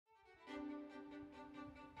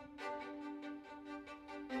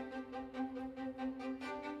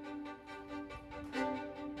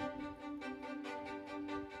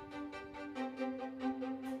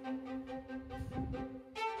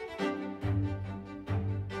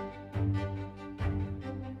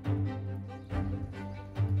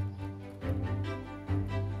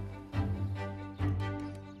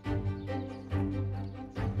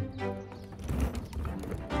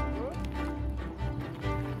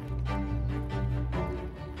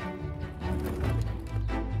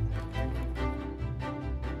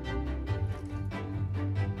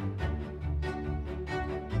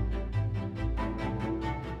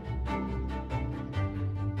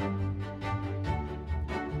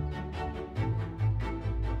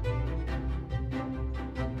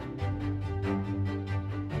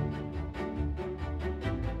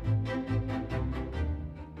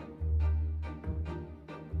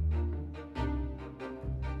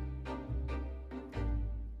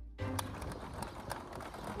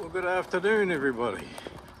Good afternoon, everybody.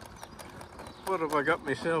 What have I got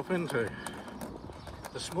myself into?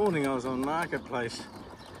 This morning I was on Marketplace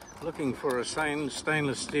looking for a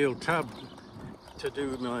stainless steel tub to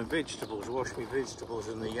do my vegetables, wash my vegetables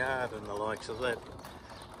in the yard and the likes of that.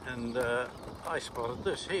 And I spotted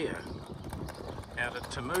this here out at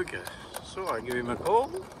Temuka, so I gave him a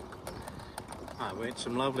call. I met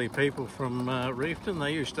some lovely people from Reefton.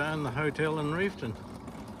 They used to own the hotel in Reefton.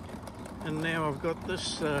 And now I've got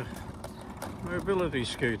this mobility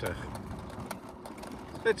scooter.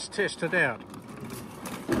 Let's test it out.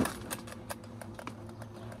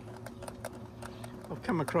 I've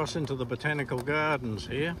come across into the botanical gardens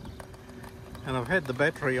here and I've had the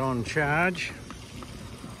battery on charge.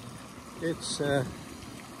 It's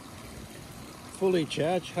fully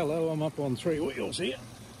charged. Hello, I'm up on 3 wheels here.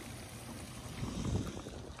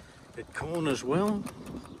 It corners well,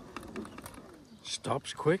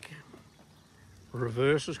 stops quick,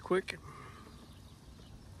 reverses quick.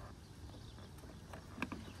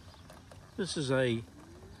 This is a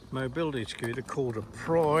mobility scooter called a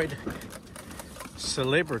Pride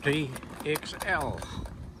Celebrity XL.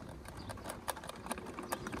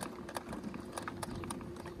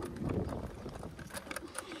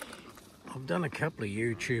 I've done a couple of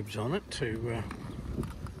YouTubes on it to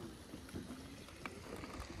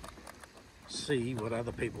see what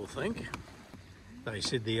other people think. They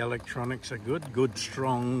said the electronics are good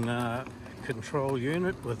strong control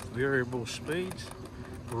unit with variable speeds,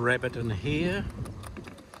 rabbit and hare.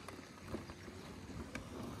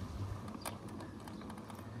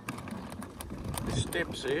 The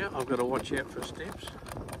steps here, I've got to watch out for steps.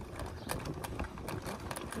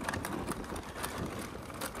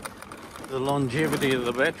 The longevity of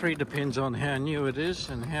the battery depends on how new it is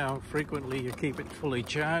and how frequently you keep it fully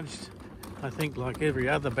charged. I think like every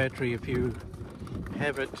other battery, if you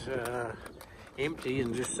have it empty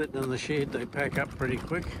and just sitting in the shed, they pack up pretty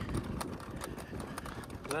quick.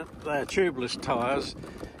 They're tubeless tyres,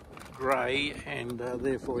 grey, and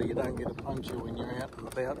therefore you don't get a puncture when you're out and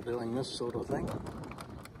about doing this sort of thing.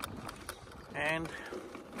 And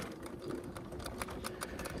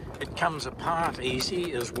it comes apart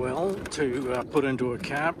easy as well to put into a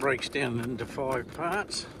car, breaks down into 5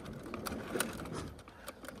 parts.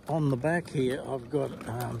 On the back here I've got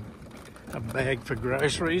a bag for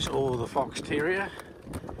groceries or the fox terrier,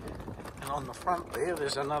 and on the front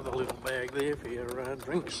there's another little bag there for your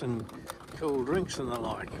drinks and cool drinks and the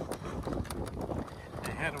like.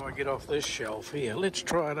 Now how do I get off this shelf here? Let's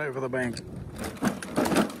try it over the bank.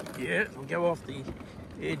 Yeah, it'll go off the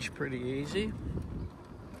edge pretty easy.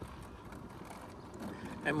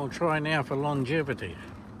 And we'll try now for longevity.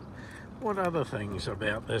 What other things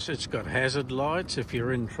about this? It's got hazard lights if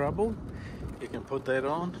you're in trouble. You can put that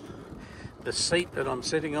on. The seat that I'm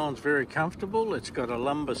sitting on is very comfortable. It's got a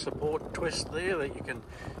lumbar support twist there that you can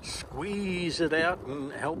squeeze it out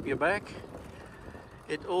and help you back.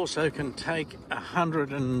 It also can take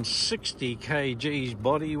 160 kgs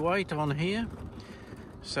body weight on here.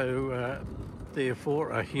 So therefore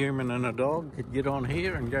a human and a dog could get on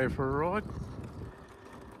here and go for a ride.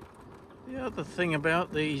 The other thing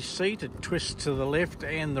about the seat, it twists to the left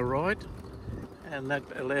and the right, and that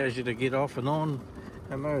allows you to get off and on.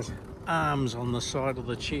 And those arms on the side of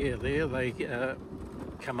the chair there, they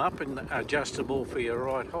come up and adjustable for your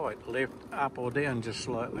right height, left, up or down just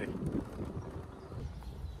slightly.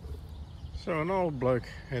 So an old bloke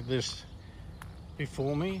had this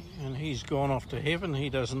before me and he's gone off to heaven. He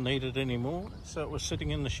doesn't need it anymore. So it was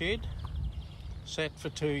sitting in the shed, sat for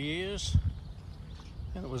 2 years,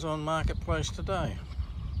 and it was on Marketplace today.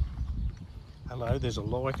 Hello, there's a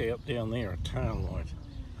light out down there, a tail light.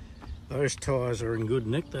 Those tyres are in good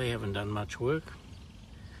nick, they haven't done much work.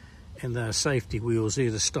 And there are safety wheels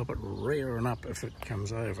there to stop it rearing up if it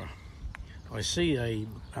comes over. I see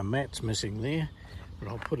a mat's missing there, but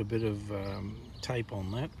I'll put a bit of tape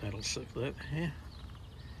on that, that'll stick that here.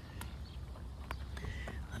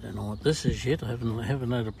 I don't know what this is yet, I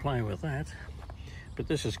haven't had to play with that. But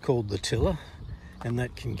this is called the tiller, and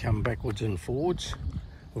that can come backwards and forwards,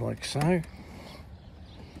 like so.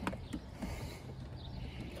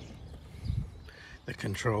 The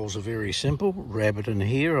controls are very simple, rabbit and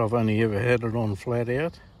hare. I've only ever had it on flat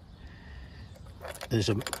out. There's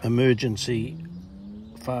an emergency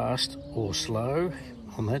fast or slow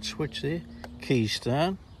on that switch there. Key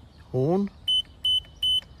start, horn,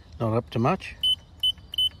 not up to much.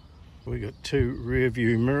 We've got 2 rear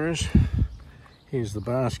view mirrors. Here's the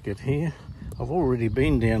basket here. I've already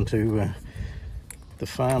been down to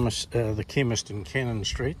the chemist in Cannon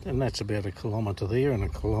Street, and that's about 1 kilometre there and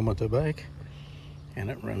 1 kilometre back, and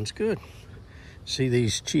it runs good. See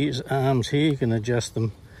these cheers arms here, you can adjust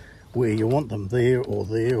them where you want them, there or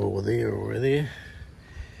there or there or there.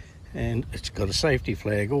 And it's got a safety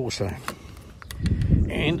flag also.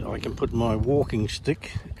 And I can put my walking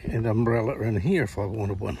stick and umbrella in here if I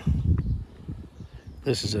wanted one.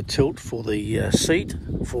 This is a tilt for the seat,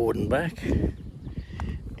 forward and back.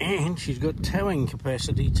 And she's got towing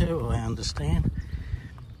capacity too, I understand.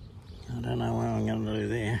 I don't know what I'm going to do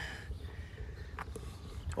there.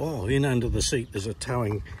 Oh, in under the seat there's a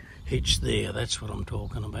towing hitch there, that's what I'm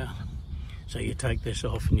talking about. So you take this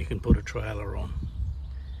off and you can put a trailer on.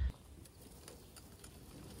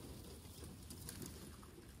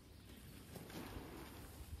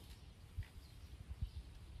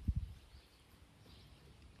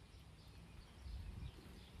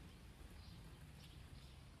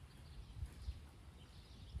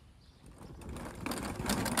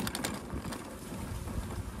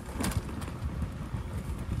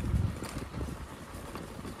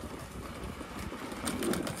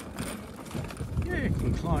 You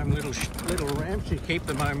can climb little ramps, you keep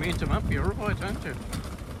the momentum up, you're right, aren't you?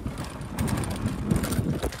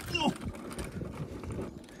 Oh.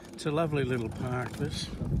 It's a lovely little park, this.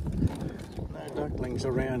 No ducklings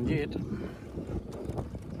around yet.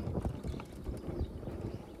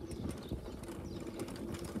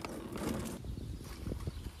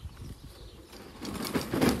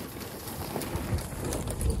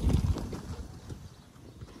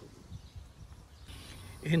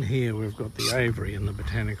 In here we've got the aviary in the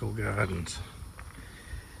botanical gardens,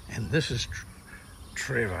 and this is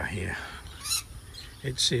Trevor here.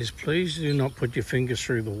 It says, please do not put your fingers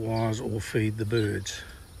through the wires or feed the birds.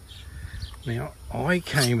 Now I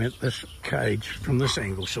came at this cage from this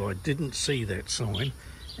angle, so I didn't see that sign,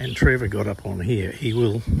 and Trevor got up on here. He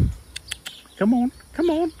will, come on, come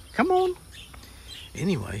on, come on.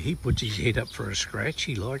 Anyway, he puts his head up for a scratch.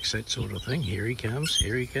 He likes that sort of thing. Here he comes,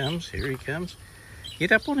 here he comes, here he comes.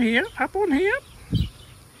 Get up on here, up on here.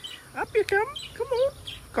 Up you come on,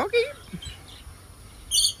 cocky.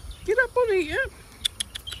 Get up on here.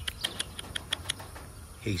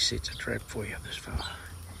 He sets a trap for you, this fella.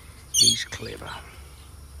 He's clever.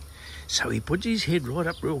 So he puts his head right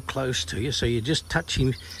up real close to you, so you just touch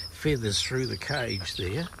him feathers through the cage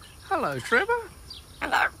there. Hello, Trevor.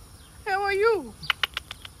 Hello. How are you?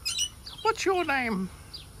 What's your name?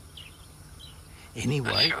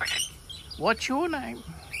 Anyway, what's your name?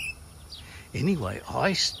 Anyway,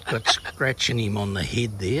 I got scratching him on the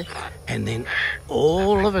head there, and then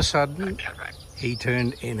all of a sudden he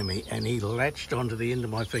turned enemy and he latched onto the end of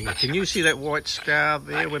my finger. Can you see that white scar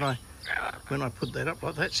there when I put that up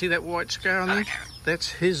like that? See that white scar on there?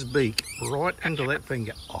 That's his beak right into that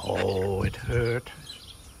finger. Oh, it hurt.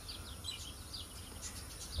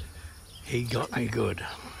 He got me good.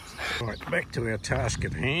 Right, back to our task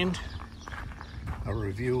at hand. A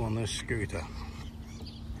review on this scooter.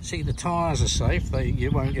 See, the tyres are safe.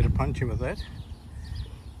 You won't get a puncture with that.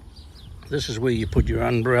 This is where you put your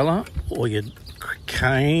umbrella or your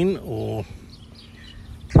cane or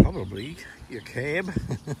probably your cab.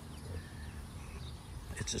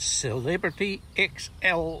 It's a Celebrity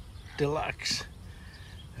XL Deluxe.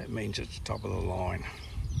 That means it's top of the line.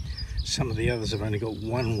 Some of the others have only got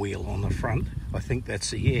one wheel on the front. I think that's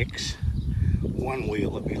the X. One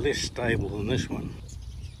wheel that'll be less stable than this one.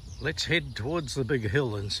 Let's head towards the big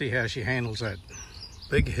hill and see how she handles that.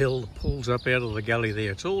 Big hill pulls up out of the gully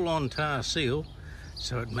there. It's all on tar seal,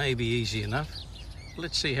 so it may be easy enough.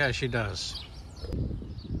 Let's see how she does.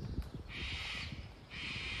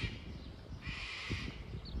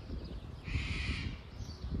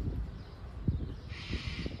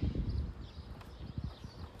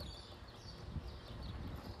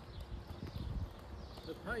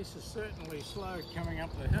 The pace is certainly slow coming up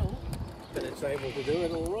the hill, but it's able to do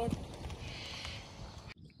it all right.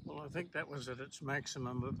 Well, I think that was at its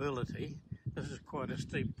maximum ability. This is quite a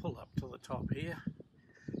steep pull up to the top here.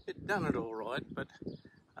 It done it all right, but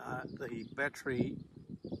the battery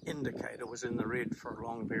indicator was in the red for a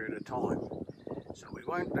long period of time. So we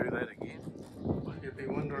won't do that again. But you'll be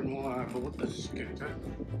wondering why I bought this scooter.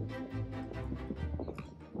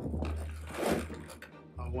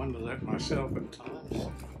 I wonder that myself at times.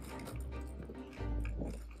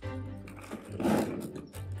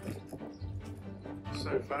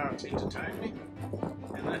 So far it's entertained me,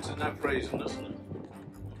 and that's enough reason, isn't it?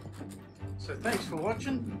 So thanks for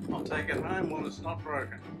watching. I'll take it home while it's not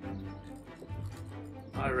broken.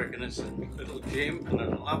 I reckon it's a little gem and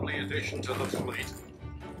a lovely addition to the fleet.